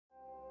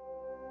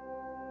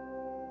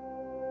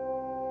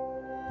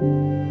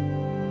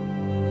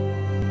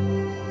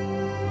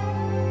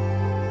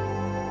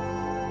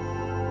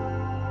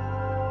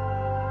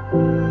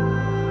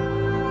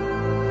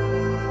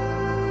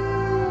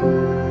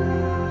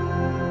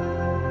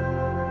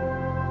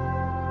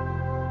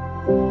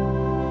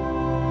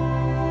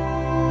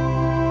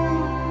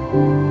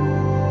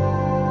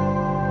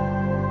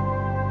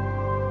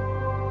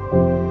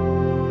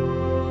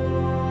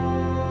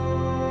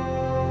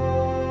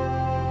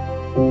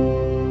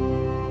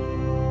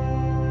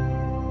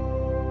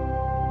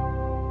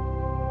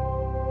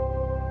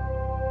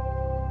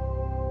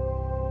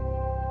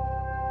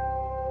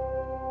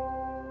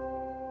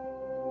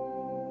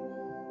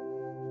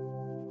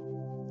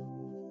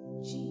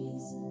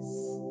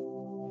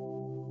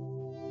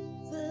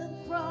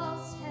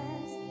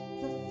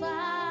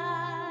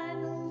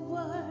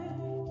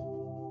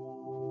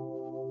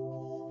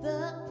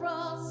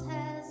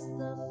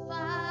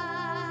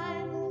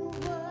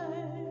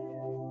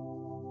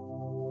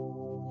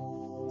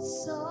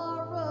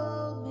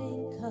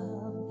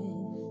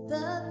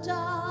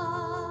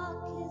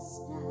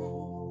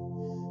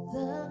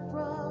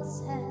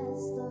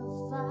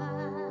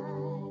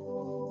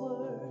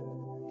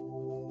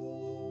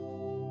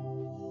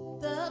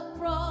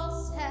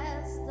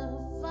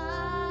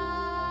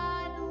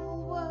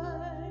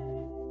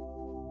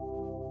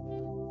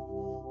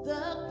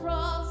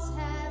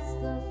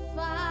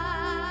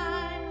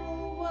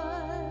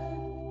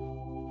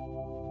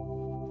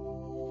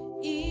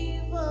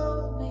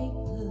Evil may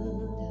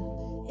put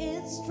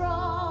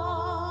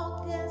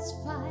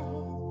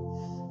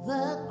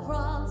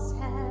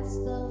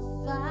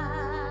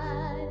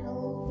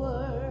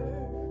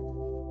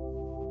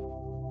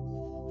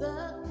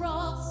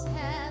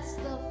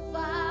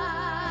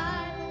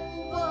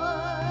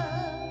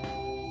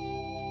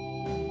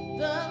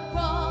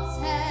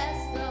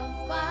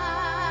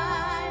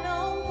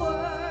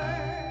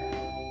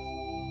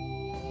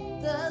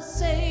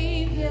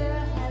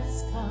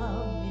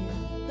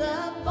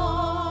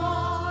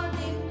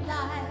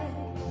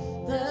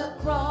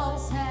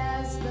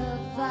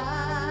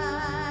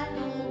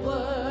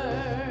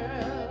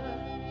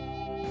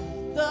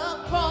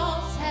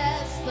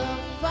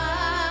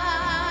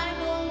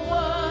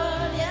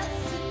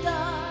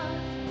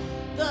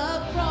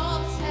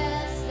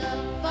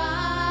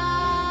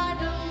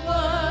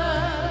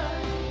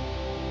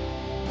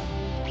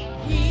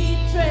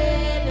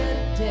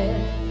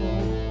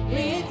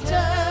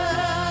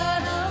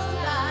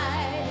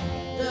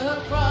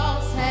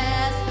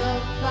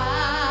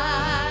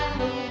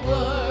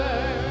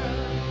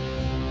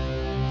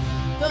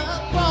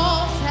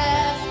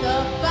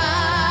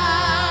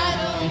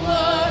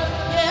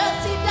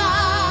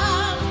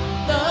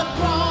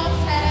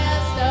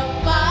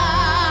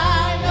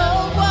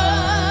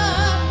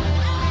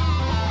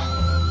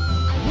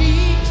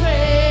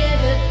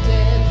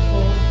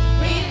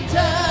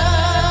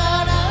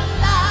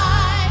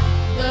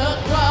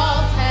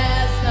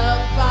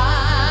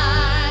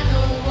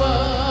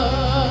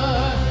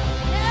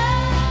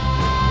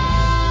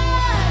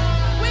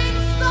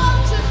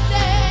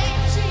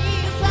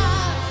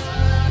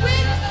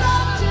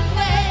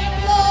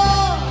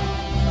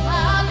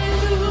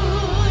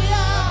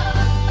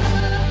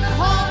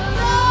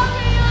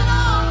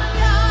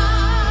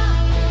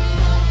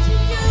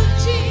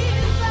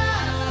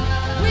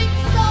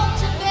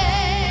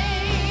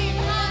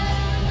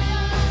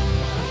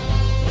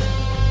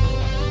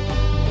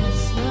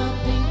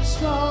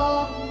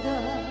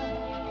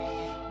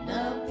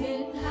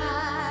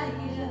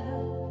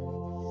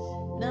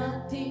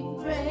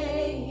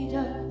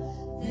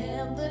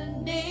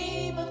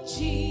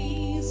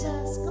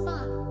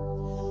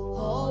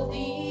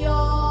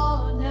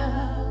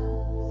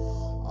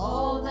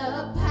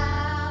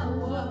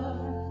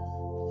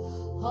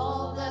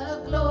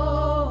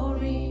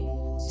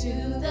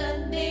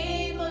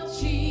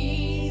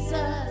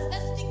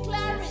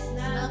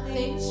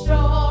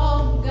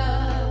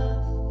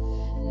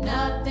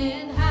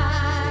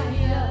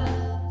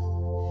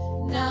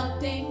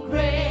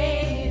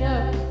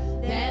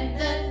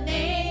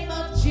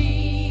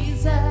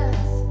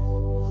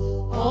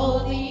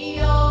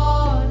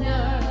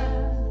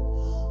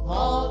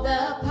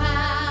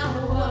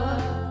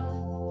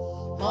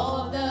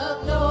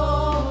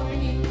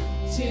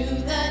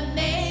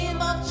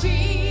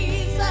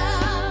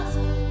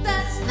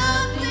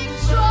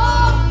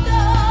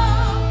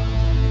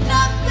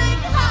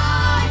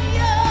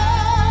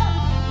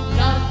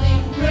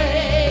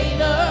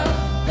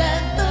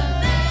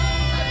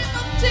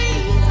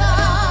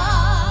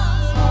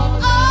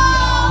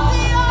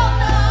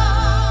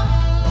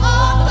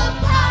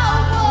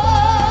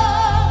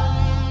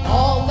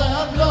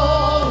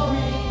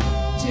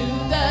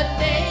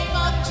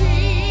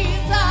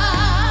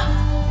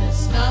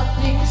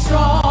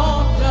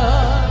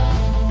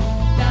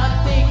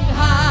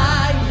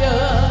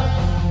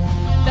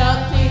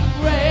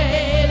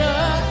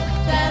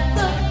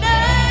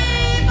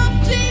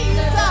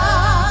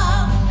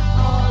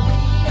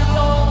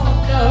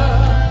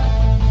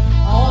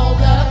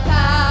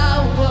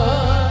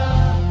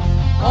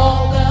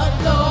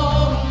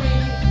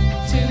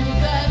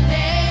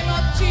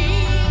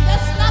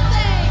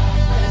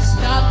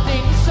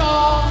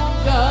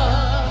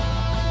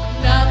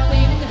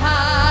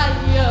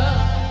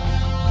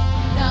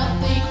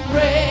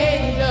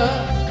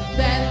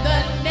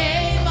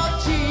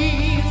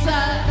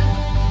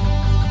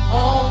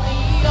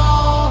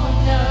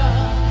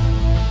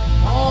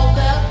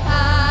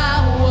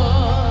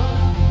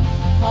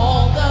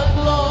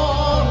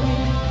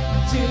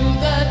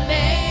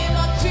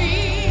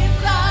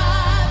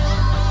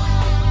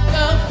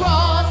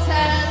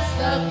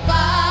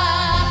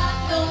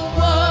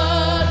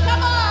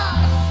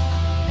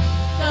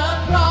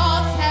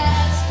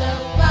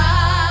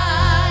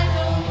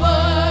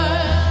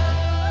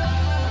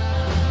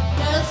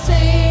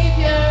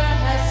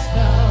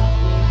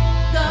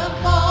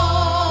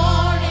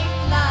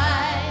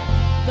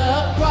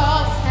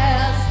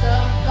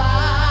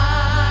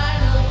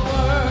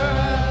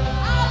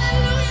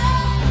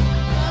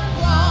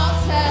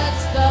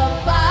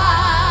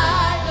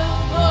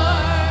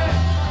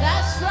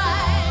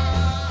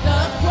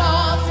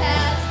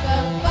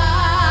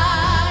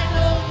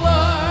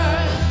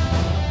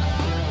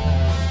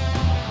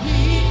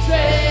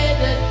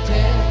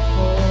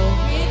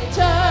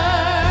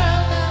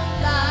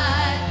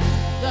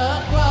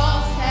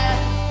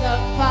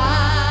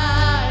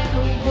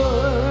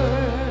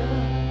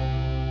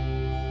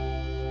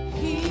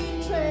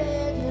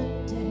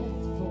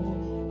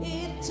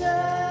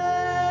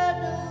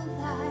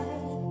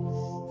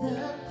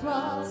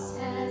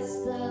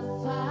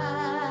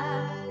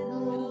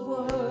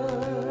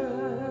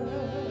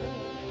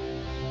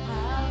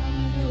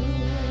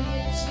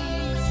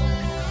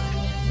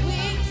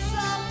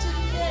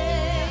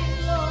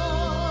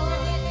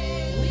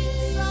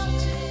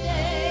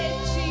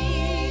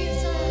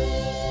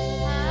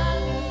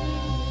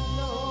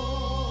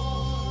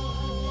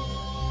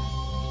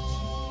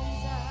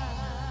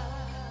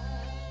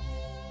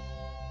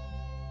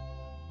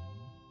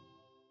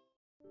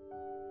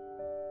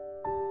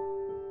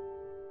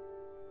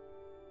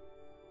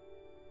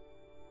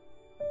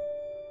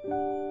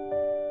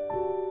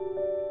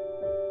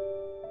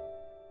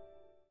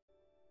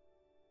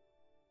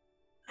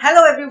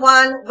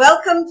everyone.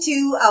 Welcome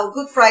to our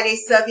Good Friday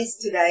service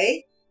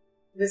today.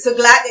 We're so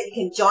glad that you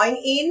can join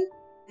in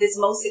this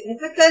most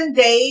significant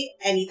day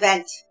and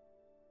event.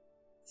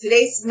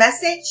 Today's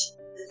message,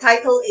 the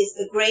title is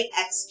The Great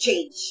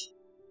Exchange.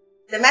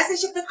 The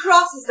message of the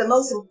cross is the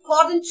most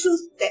important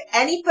truth that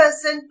any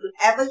person could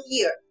ever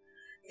hear.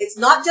 It's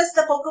not just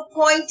the focal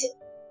point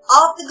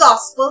of the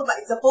gospel, but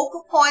it's a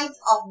focal point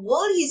of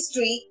world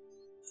history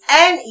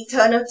and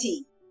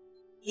eternity.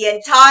 The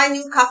entire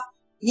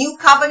new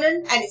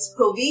covenant and its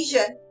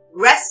provision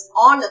rests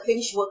on the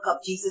finished work of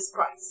Jesus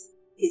Christ.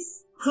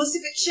 His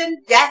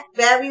crucifixion, death,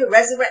 burial,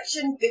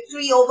 resurrection,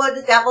 victory over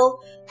the devil,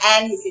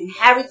 and his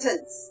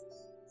inheritance.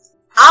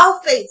 Our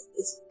faith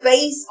is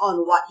based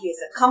on what he has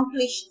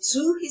accomplished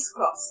through his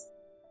cross.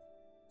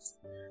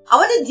 I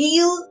want to give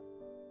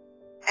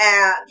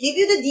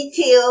you the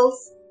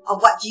details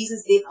of what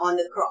Jesus did on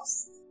the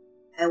cross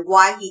and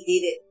why he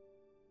did it.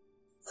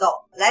 So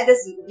let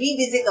us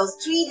revisit those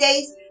 3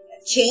 days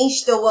that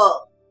changed the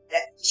world,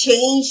 that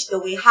changed the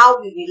way how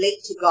we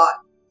relate to God.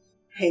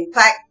 In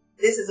fact,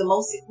 this is the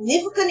most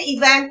significant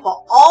event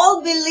for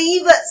all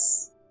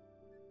believers.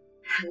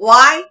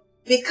 Why?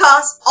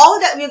 Because all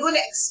that we're going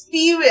to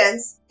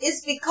experience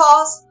is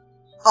because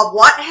of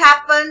what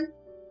happened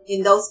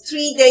in those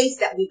 3 days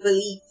that we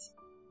believed.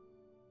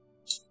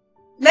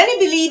 Many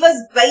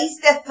believers base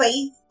their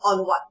faith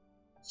on what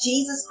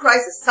Jesus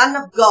Christ, the Son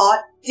of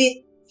God,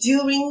 did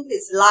during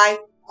his life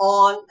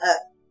on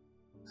earth.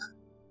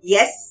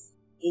 Yes,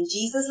 in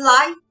Jesus'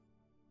 life,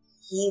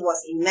 he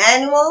was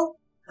Emmanuel,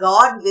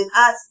 God with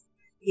us.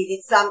 He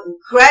did some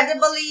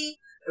incredibly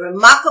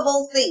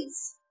remarkable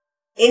things.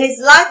 In his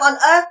life on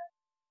earth,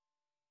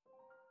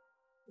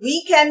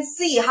 we can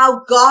see how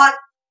God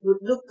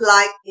would look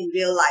like in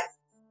real life.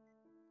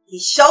 He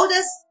showed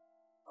us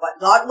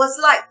what God was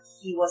like.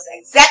 He was the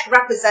exact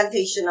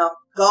representation of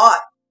God.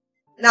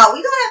 Now,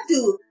 we don't have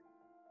to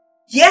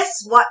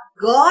guess what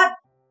God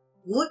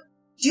would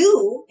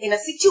do in a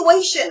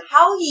situation,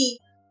 how he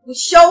would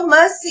show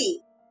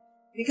mercy,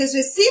 because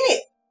we've seen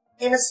it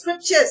in the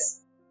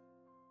scriptures,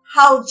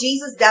 how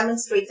Jesus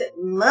demonstrated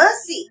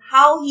mercy,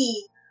 how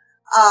he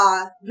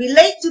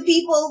relate to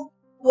people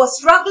who are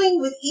struggling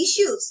with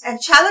issues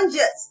and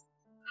challenges,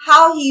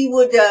 how he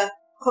would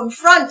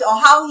confront or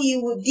how he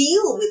would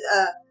deal with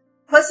a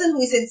person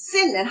who is in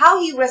sin, and how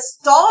he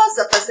restores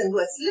a person who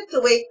has slipped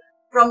away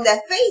from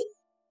their faith.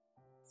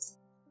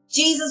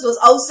 Jesus was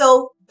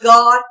also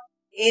God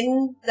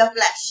in the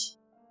flesh.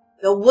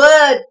 The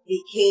Word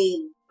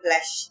became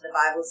flesh, the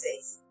Bible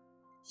says.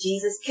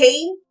 Jesus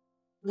came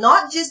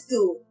not just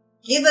to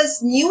give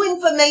us new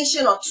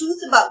information or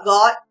truth about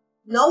God.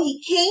 No,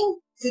 he came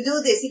to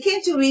do this. He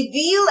came to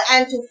reveal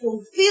and to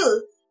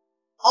fulfill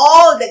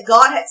all that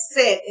God had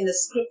said in the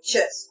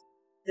scriptures.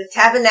 The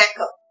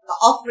tabernacle, the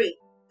offering,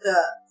 the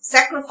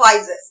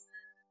sacrifices,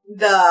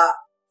 the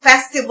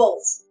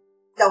festivals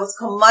that was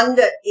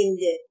commanded in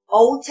the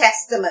Old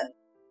Testament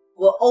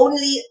were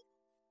only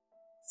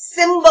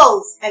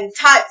symbols and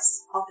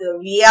types of the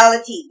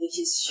reality which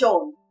is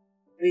shown,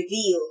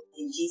 revealed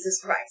in Jesus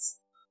Christ.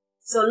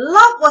 So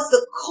love was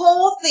the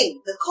core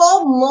thing, the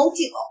core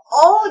motive of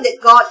all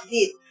that God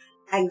did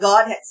and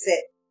God had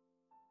said.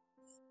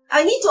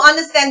 I need to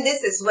understand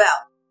this as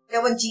well,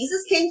 that when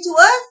Jesus came to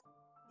earth,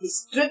 he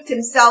stripped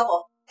himself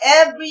of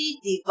every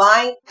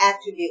divine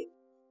attribute.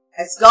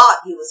 As God,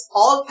 he was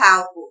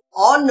all-powerful,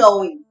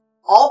 all-knowing,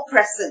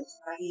 all-present,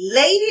 but he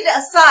laid it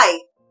aside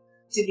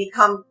to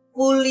become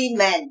fully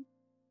man.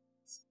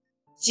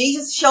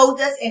 Jesus showed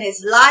us in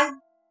his life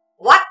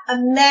what a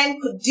man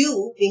could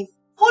do, being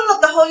full of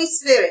the Holy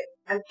Spirit,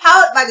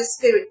 empowered by the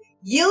Spirit,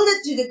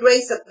 yielded to the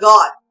grace of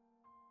God,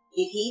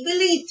 if he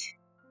believed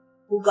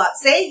who God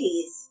said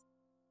he is.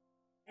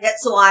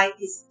 That's why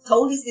he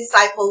told his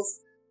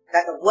disciples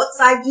that the works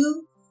I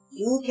do,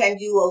 you can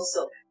do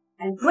also.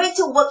 And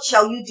greater work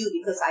shall you do,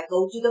 because I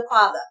go to the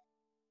Father.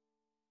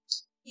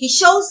 He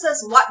shows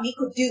us what we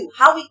could do,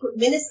 how we could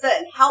minister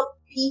and help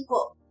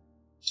people.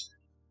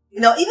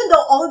 You know, even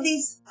though all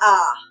these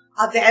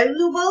are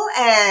valuable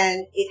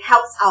and it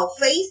helps our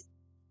faith,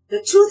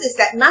 the truth is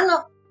that none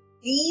of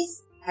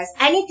these has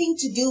anything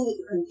to do with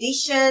the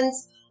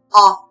conditions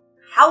of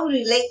how we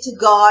relate to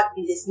God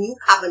in this new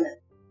covenant.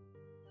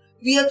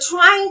 We are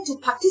trying to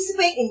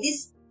participate in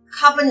this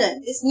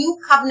covenant, this new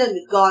covenant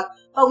with God,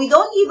 but we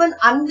don't even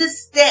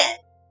understand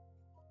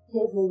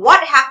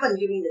what happened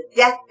during the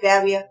death,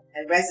 burial,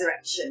 and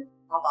resurrection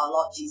of our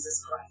Lord Jesus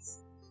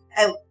Christ,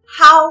 and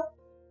how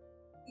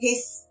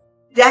his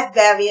death,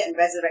 burial, and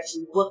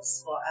resurrection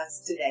works for us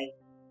today.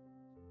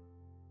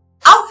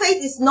 Our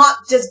faith is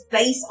not just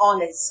based on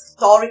the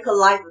historical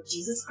life of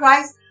Jesus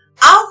Christ.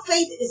 Our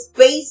faith is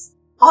based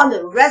on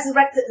the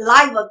resurrected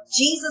life of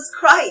Jesus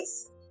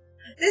Christ.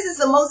 This is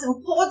the most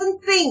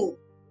important thing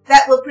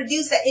that will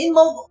produce the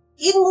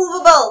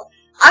immovable,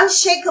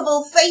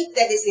 unshakable faith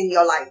that is in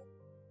your life.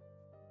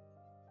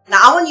 Now,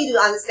 I want you to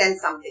understand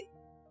something.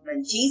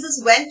 When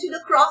Jesus went to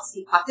the cross,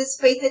 he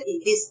participated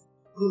in this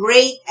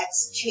great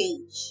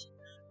exchange.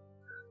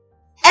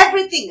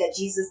 Everything that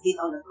Jesus did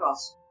on the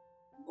cross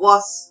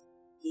was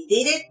He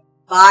did it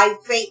by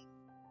faith.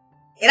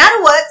 In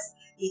other words,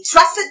 he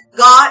trusted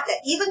God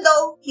that even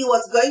though he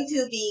was going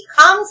to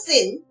become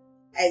sin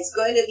and is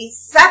going to be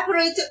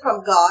separated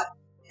from God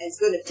and is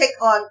going to take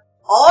on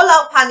all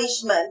our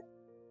punishment,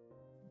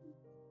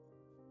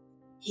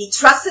 he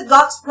trusted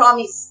God's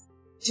promise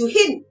to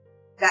him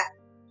that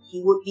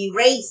he would be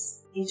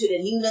raised into the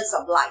newness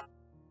of life.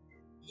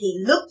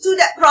 He looked to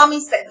that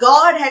promise that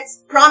God had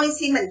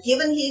promised him and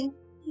given him.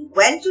 He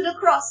went to the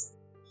cross.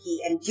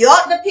 He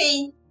endured the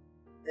pain,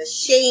 the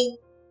shame,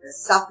 the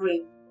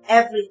suffering,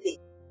 everything.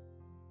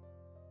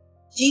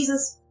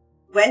 Jesus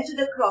went to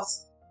the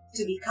cross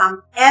to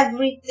become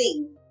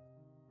everything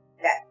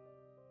that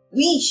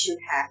we should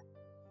have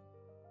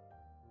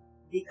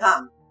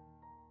become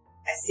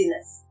as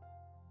sinners.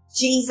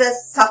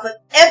 Jesus suffered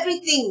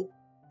everything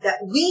that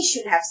we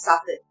should have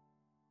suffered.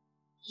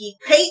 He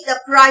paid the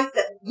price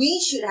that we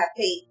should have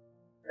paid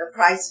the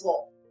price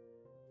for.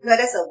 Now,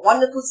 there's a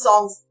wonderful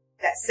song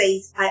that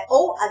says, I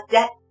owe a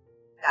debt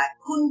that I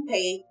couldn't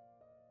pay.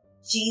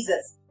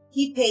 Jesus,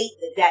 he paid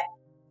the debt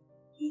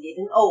he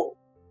didn't owe.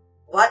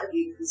 What a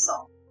beautiful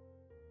song.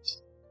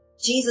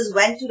 Jesus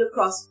went to the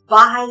cross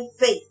by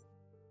faith.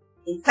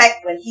 In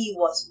fact, when he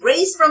was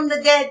raised from the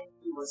dead,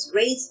 he was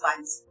raised by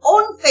his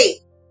own faith.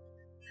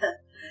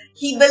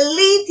 He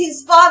believed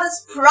his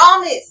Father's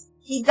promise.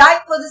 He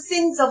died for the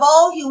sins of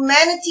all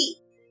humanity.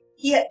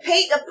 He had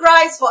paid the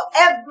price for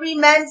every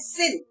man's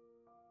sin.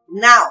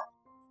 Now,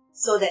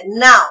 so that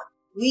now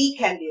we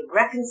can be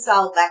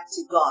reconciled back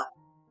to God.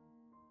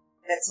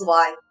 That's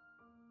why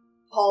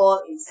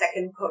Paul in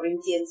 2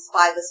 Corinthians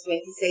 5 verse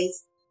 20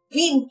 says,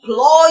 we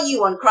implore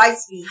you on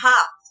Christ's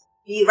behalf,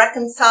 be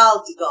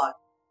reconciled to God.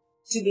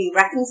 To be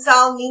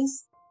reconciled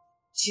means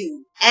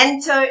to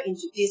enter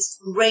into this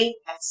great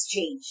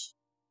exchange.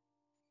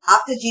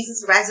 After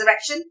Jesus'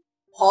 resurrection,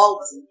 Paul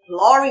was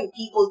imploring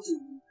people to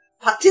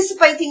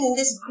participating in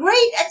this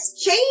great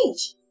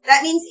exchange.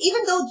 That means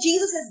even though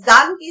Jesus has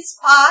done his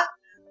part,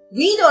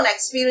 we don't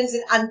experience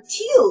it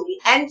until we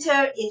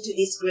enter into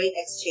this great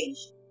exchange.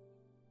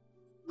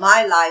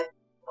 My life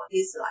for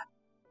his life,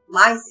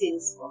 my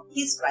sins for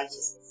his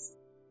righteousness,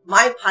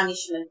 my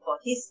punishment for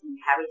his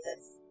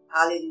inheritance.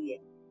 Hallelujah.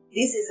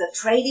 This is a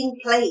trading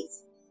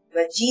place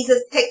where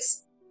Jesus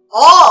takes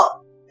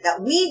all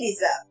that we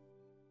deserve,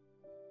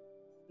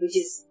 which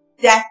is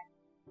death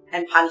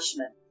and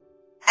punishment.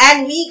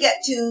 And we get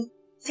to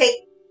take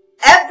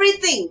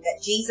everything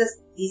that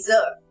Jesus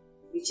deserved,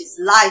 which is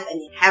life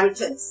and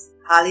inheritance.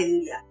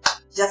 Hallelujah.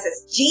 Just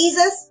as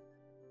Jesus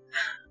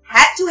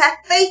had to have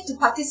faith to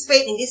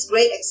participate in this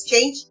great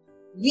exchange,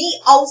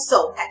 we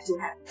also had to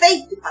have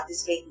faith to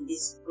participate in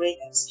this great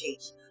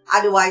exchange.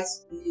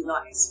 Otherwise, we do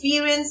not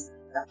experience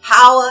the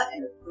power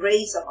and the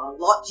grace of our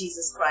Lord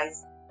Jesus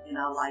Christ in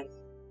our life.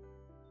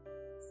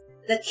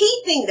 The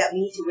key thing that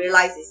we need to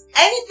realize is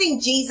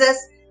anything Jesus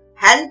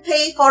hadn't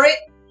paid for it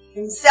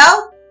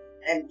himself,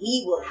 and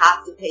we will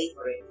have to pay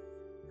for it.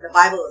 The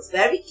Bible is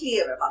very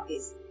clear about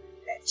this,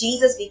 that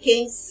Jesus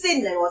became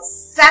sin and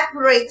was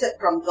separated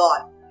from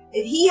God.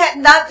 If he had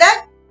done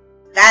that,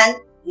 then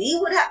we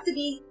would have to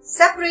be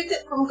separated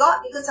from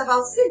God because of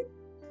our sin.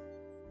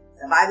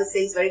 The Bible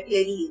says very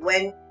clearly he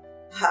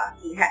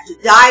had to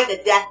die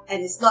the death,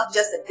 and it's not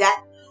just a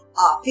death,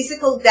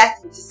 physical death,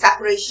 which is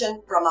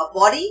separation from our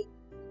body,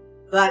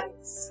 but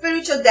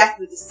spiritual death,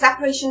 which is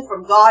separation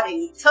from God, and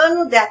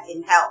eternal death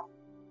in hell.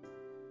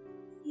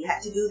 He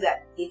had to do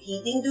that. If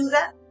he didn't do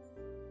that,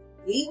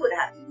 we would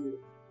have to do it.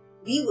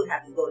 We would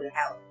have to go to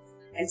hell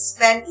and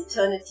spend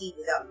eternity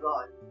without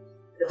God.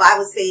 The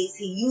Bible says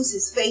he used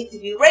his faith to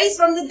be raised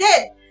from the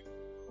dead.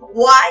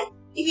 Why?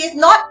 If he has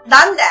not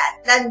done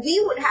that, then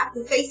we would have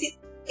to face it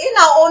in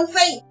our own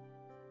faith.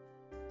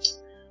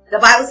 The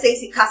Bible says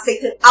he cast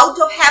Satan out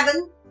of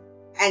heaven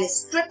and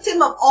stripped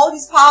him of all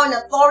his power and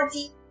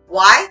authority.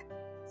 Why?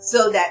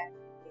 So that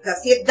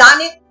because he had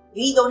done it,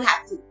 we don't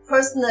have to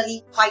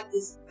personally fight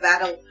this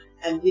battle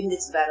and win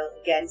this battle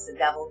against the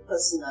devil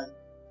personally.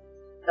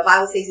 The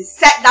Bible says he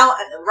sat down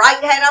at the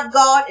right hand of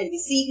God and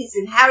received his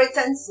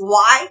inheritance.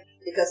 Why?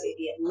 Because if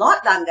he had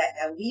not done that,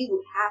 then we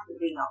would have to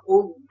bring our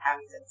own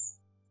inheritance.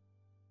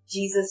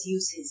 Jesus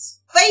used his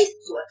faith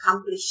to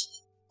accomplish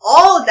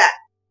all that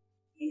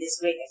in this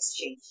great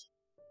exchange.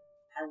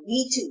 And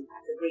we too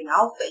have to bring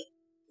our faith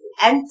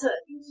to enter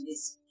into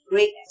this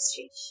great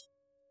exchange.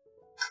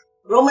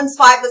 Romans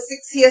 5 verse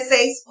 6 here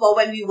says, for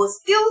when we were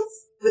still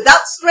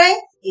without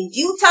strength, in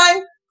due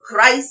time,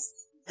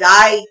 Christ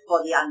died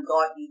for the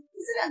ungodly.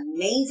 Isn't it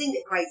amazing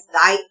that Christ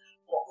died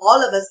for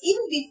all of us,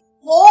 even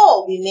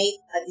before we made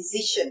a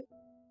decision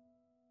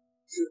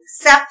to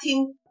accept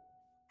him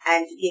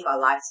and to give our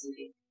lives to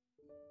him?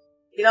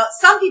 You know,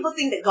 some people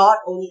think that God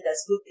only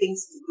does good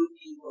things to good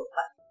people,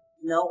 but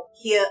no,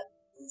 here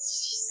it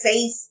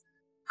says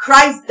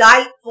Christ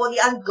died for the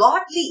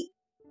ungodly.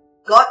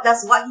 God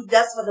does what he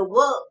does for the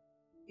world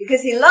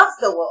because he loves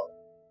the world.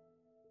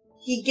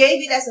 He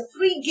gave it as a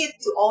free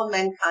gift to all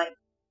mankind.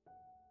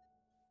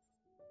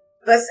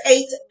 Verse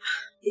 8,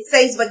 it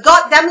says, but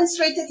God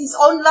demonstrated his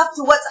own love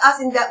towards us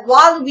in that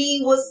while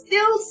we were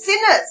still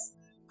sinners,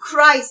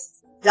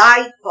 Christ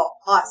died for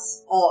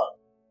us all.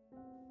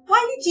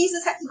 Why did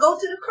Jesus have to go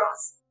to the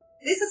cross?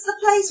 This is the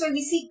place where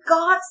we see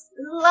God's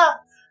love,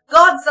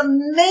 God's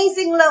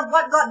amazing love,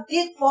 what God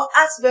did for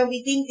us when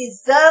we didn't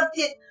deserve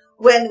it,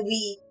 when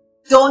we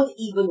don't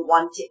even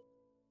want it.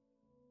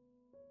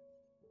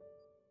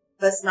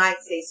 Verse 9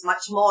 says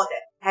much more,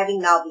 that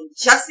having now been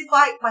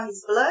justified by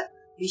his blood,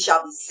 we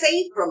shall be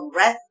saved from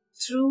wrath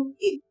through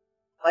him.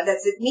 What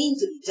does it mean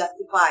to be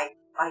justified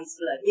by his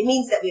blood? It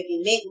means that we've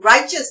been made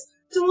righteous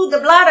through the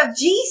blood of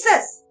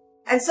Jesus.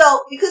 And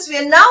so, because we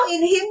are now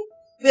in him,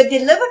 we are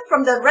delivered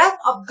from the wrath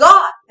of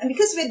God. And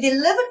because we are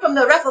delivered from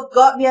the wrath of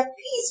God, we have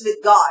peace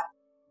with God.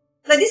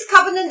 Now, this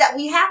covenant that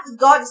we have with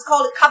God is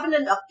called a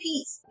covenant of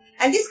peace.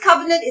 And this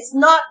covenant is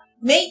not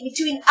made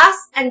between us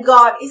and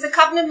God. It's a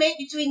covenant made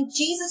between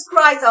Jesus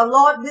Christ, our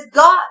Lord, with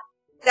God.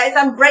 That is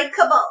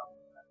unbreakable.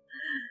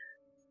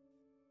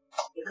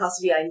 Because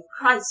we are in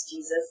Christ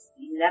Jesus,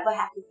 we never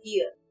have to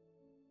fear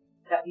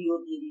that we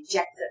will be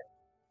rejected,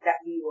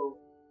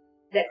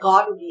 that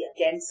God will be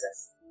against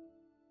us.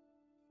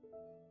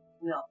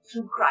 No,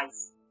 through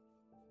Christ,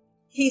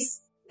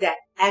 his death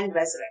and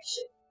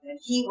resurrection, when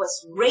he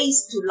was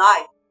raised to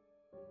life,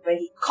 when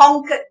he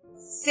conquered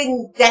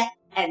sin, death,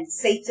 and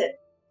Satan,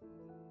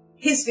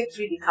 his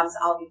victory becomes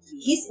our victory.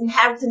 His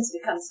inheritance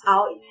becomes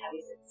our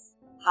inheritance.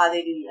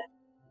 Hallelujah.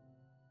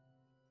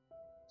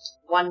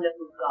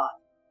 Wonderful God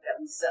that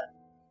we serve.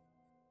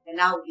 And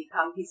now we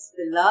become his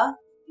beloved.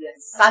 We are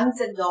his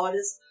sons and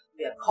daughters.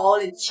 We are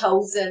called and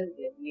chosen.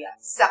 We are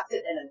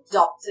accepted and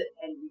adopted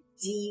and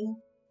redeemed.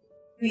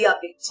 We are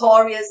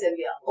victorious and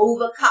we are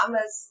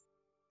overcomers.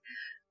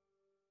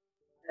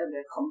 And we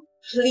are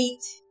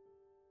complete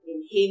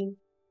in him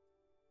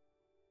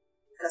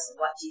because of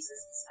what Jesus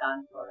has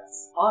done for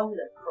us on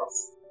the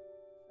cross.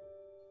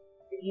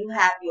 If you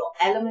have your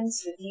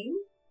elements with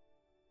you,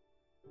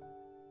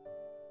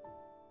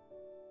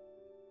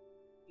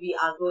 we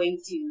are going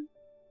to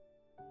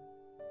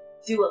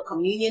do a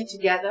communion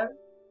together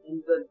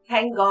and we'll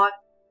thank God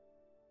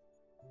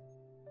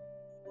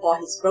for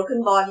his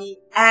broken body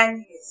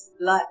and his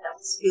blood that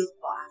was spilled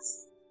for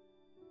us.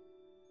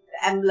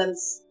 The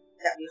emblems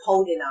that we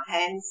hold in our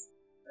hands,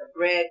 the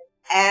bread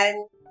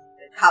and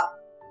the cup,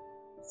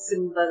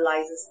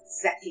 symbolizes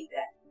exactly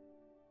that.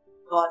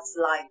 God's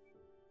life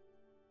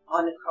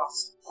on the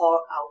cross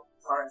poured out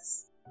for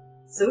us.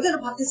 So we're going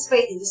to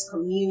participate in this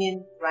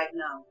communion right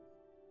now.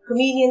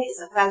 Communion is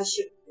a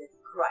fellowship with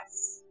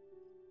Christ.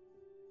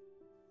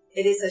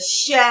 It is a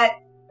shared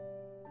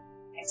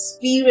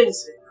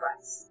experience with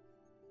Christ.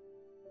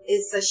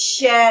 It's a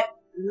shared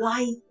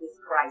life with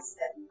Christ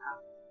that we are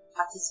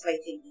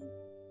participating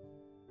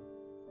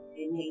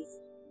in his.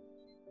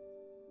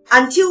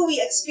 Until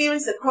we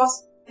experience the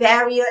cross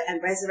barrier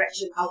and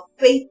resurrection, our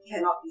faith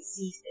cannot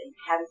receive the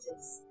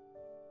inheritance.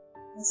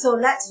 And so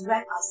let's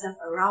wrap ourselves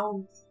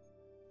around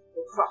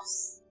the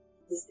cross,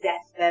 his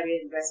death, burial,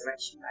 and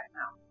resurrection right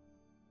now.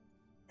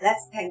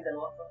 Let's thank the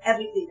Lord for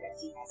everything that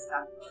he has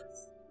done for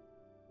us.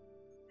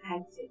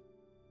 Thank him.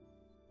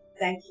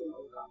 Thank you,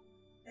 O God.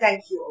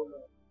 Thank you, O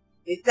Lord.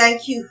 We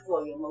thank you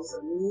for your most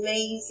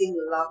amazing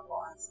love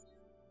for us.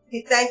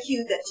 We thank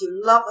you that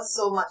you love us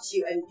so much.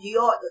 You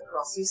endured the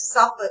cross. You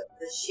suffered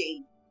the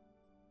shame.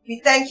 We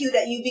thank you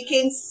that you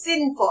became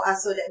sin for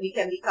us so that we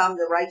can become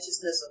the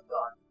righteousness of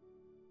God.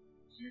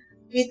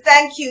 We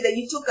thank you that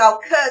you took our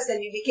curse and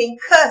we became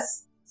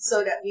cursed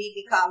so that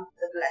we become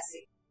the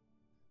blessing.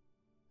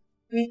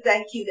 We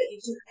thank you that you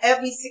took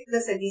every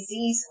sickness and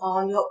disease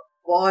on your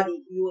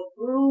body. You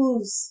were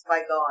bruised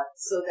by God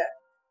so that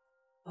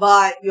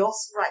by your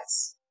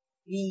stripes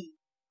we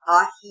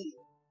are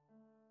healed.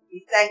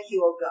 We thank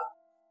you, O God.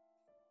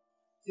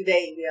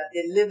 Today we are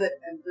delivered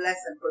and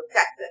blessed and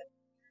protected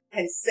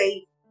and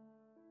saved.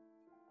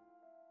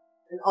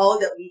 And all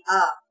that we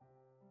are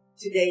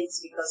today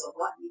is because of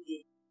what you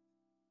did.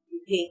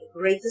 You paid the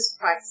greatest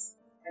price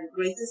and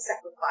greatest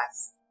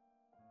sacrifice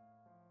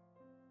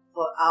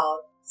for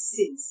our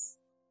sins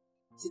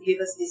to give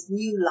us this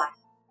new life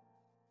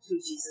through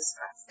Jesus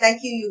Christ.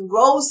 Thank you. You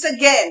rose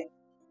again,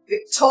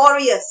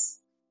 victorious.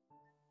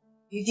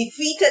 You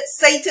defeated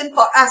Satan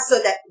for us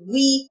so that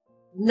we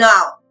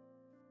now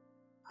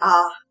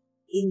are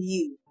in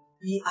you.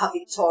 We are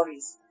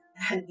victorious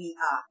and we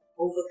are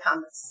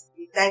overcomers.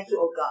 We thank you,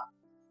 O God.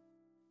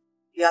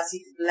 We ask you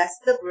to bless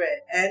the bread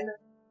and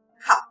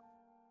cup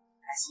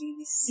as we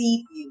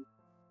receive you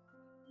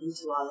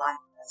into our life,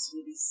 as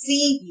we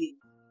receive you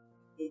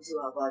into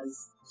our bodies.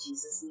 In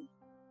Jesus' name.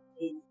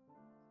 Amen.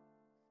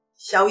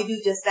 Shall we do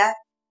just that?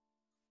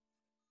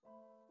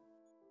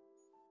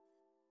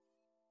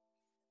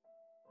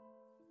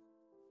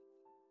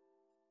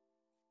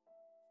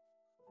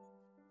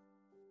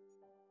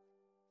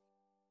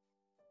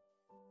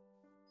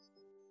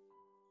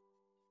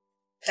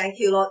 Thank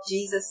you, Lord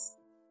Jesus.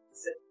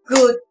 It's a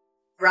good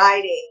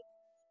Friday.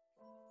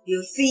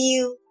 We'll see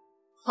you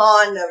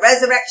on the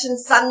Resurrection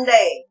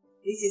Sunday.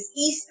 This is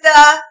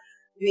Easter.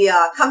 We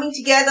are coming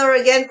together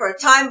again for a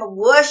time of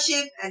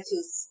worship and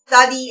to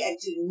study and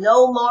to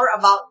know more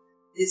about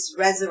this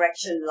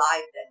resurrection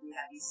life that we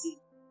have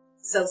received.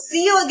 So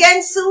see you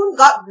again soon.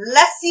 God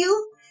bless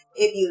you.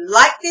 If you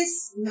like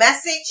this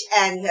message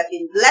and you have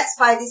been blessed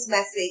by this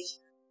message,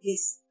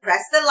 please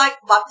press the like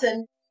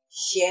button,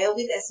 share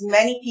with as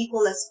many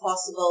people as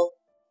possible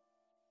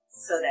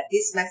so that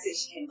this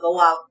message can go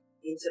out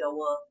into the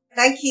world.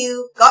 Thank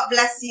you. God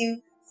bless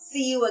you.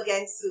 See you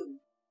again soon.